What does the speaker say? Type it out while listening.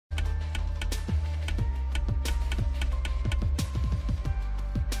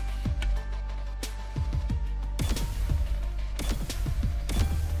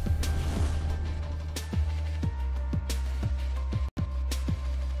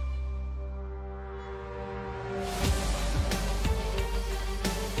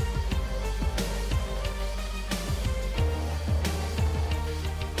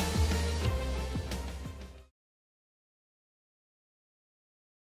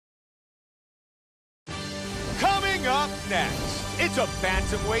next, it's a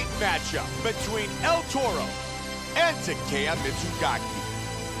bantamweight matchup between ElTauro and Takeya Mitsugaki.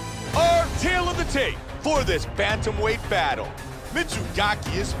 Our tale of the tape for this bantamweight battle.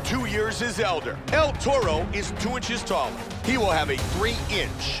 Mitsugaki is 2 years his elder. ElTauro is 2 inches taller. He will have a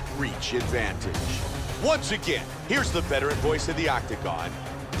 3-inch reach advantage. Once again, here's the veteran voice of the Octagon,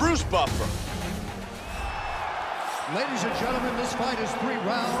 Bruce Buffer. Ladies and gentlemen, this fight is 3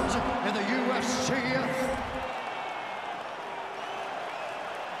 rounds in the UFC.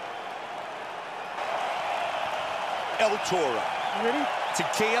 ElTauro. Ready?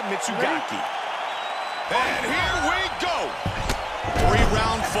 Takeya Mitsugaki. And here we go.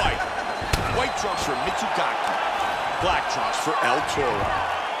 3-round fight. White trunks for Mitsugaki. Black trunks for ElTauro.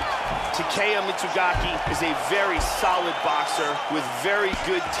 Takeya Mitsugaki is a very solid boxer with very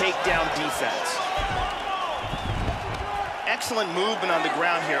good takedown defense. Excellent movement on the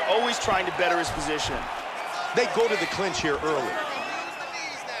ground here, always trying to better his position. They go to the clinch here early.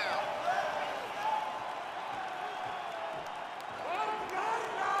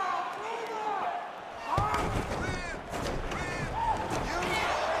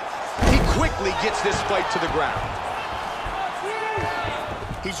 He quickly gets this fight to the ground.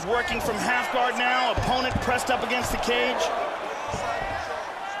 He's working from half guard now, opponent pressed up against the cage.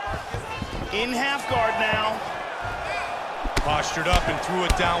 In half guard now. Postured up and threw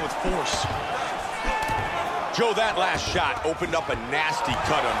it down with force. Joe, that last shot opened up a nasty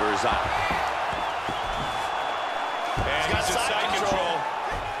cut under his eye. And he's in side control.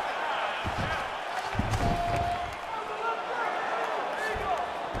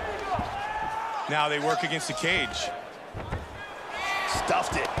 Now they work against the cage.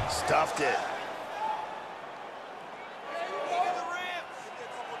 Stuffed it, stuffed it.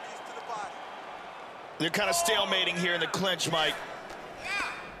 They're kind of stalemating here in the clinch, Mike.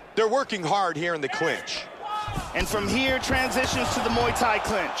 They're working hard here in the clinch. And from here, transitions to the Muay Thai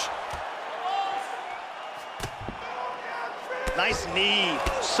clinch. Nice knee.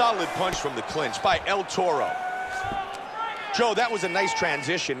 Solid punch from the clinch by ElTauro. Joe, that was a nice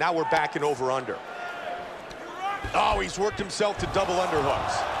transition. Now we're back in over-under. Oh, he's worked himself to double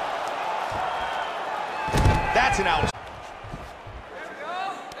underhooks. That's an out.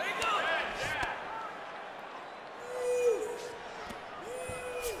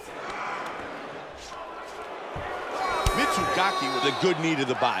 Mitsugaki with a good knee to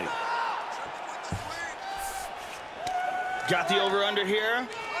the body. Got the over-under here.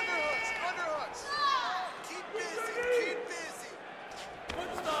 Keep busy, keep busy.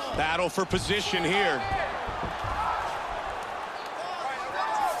 Battle for position here.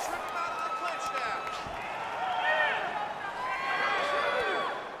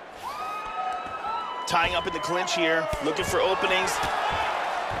 Tying up in the clinch here, looking for openings.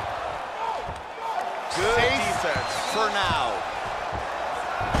 Good defense for now.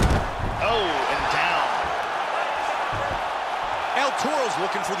 Oh, and down. ElTauro's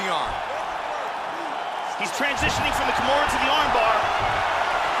looking for the arm. He's transitioning from the Kimura to the armbar.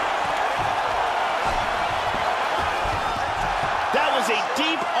 That was a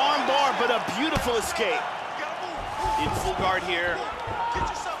deep armbar, but a beautiful escape. In full guard here.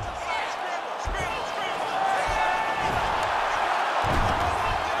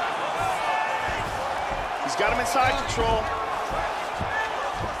 He's got him in side control.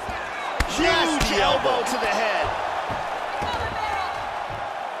 Huge elbow to the head.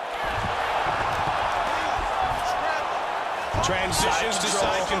 Transitions to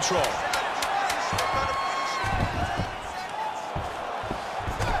side control.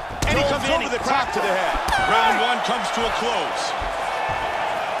 And he comes over the top to the head. Round 1 comes to a close.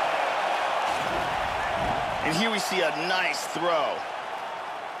 And here we see a nice throw.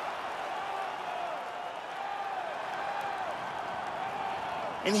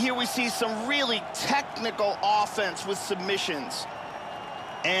 And here we see some really technical offense with submissions.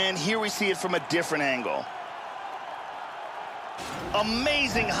 And here we see it from a different angle.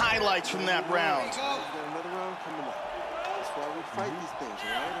 Amazing highlights from that round. Another round coming up. That's why we fight these things,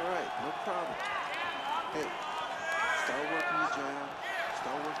 all right, no problem. Hey, start working your jab,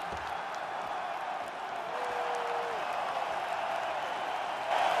 start working.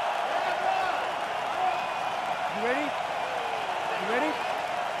 You ready? You ready?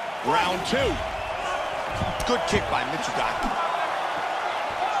 Round 2. Good kick by Mitsugaki.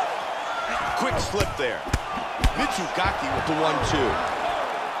 Quick slip there. Mitsugaki with the 1-2.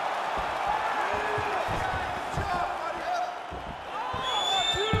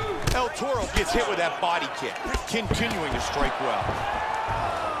 ElTauro gets hit with that body kick, continuing to strike well.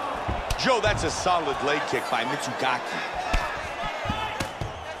 Joe, that's a solid leg kick by Mitsugaki.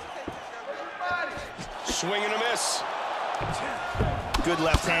 Swing and a miss. Good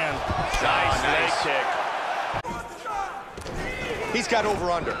left hand. Nice leg kick. He's got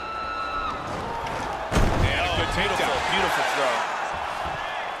over-under. And a good takedown. Beautiful throw.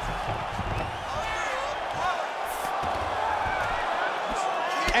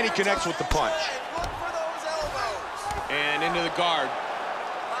 And he connects with the punch. And into the guard.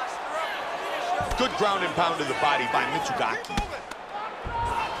 Good ground and pound to the body by Mitsugaki.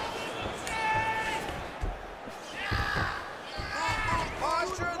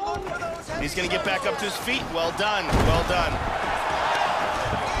 He's going to get back up to his feet. Well done. Well done.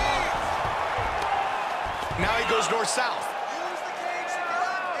 Now he goes north-south.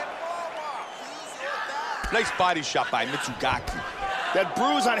 Nice body shot by Mitsugaki. That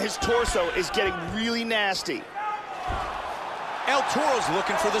bruise on his torso is getting really nasty. ElTauro's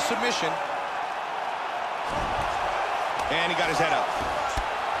looking for the submission. And he got his head up.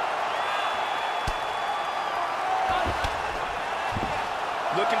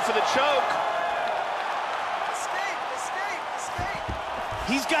 Looking for the choke. Escape.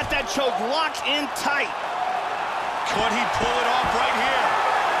 He's got that choke locked in tight. Could he pull it off right here?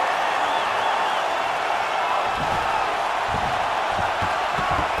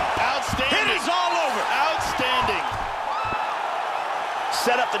 Outstanding. It is all over. Outstanding.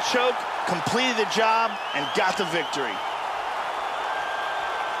 Set up the choke, completed the job, and got the victory.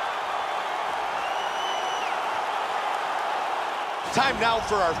 Time now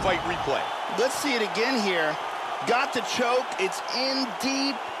for our fight replay. Let's see it again here. Got the choke, it's in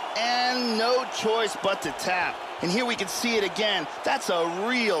deep, and no choice but to tap. And here we can see it again. That's a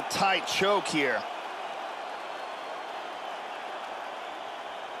real tight choke here.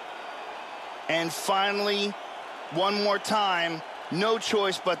 And finally, one more time, no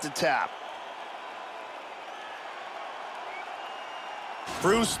choice but to tap.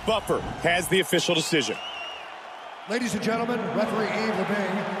 Bruce Buffer has the official decision. Ladies and gentlemen, referee Yves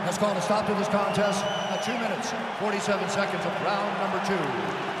Leving has called a stop to this contest at 2 minutes, 47 seconds of round number 2.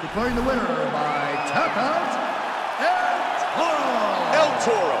 Declaring the winner by tap out, ElTauro.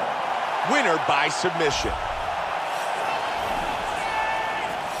 ElTauro, winner by submission.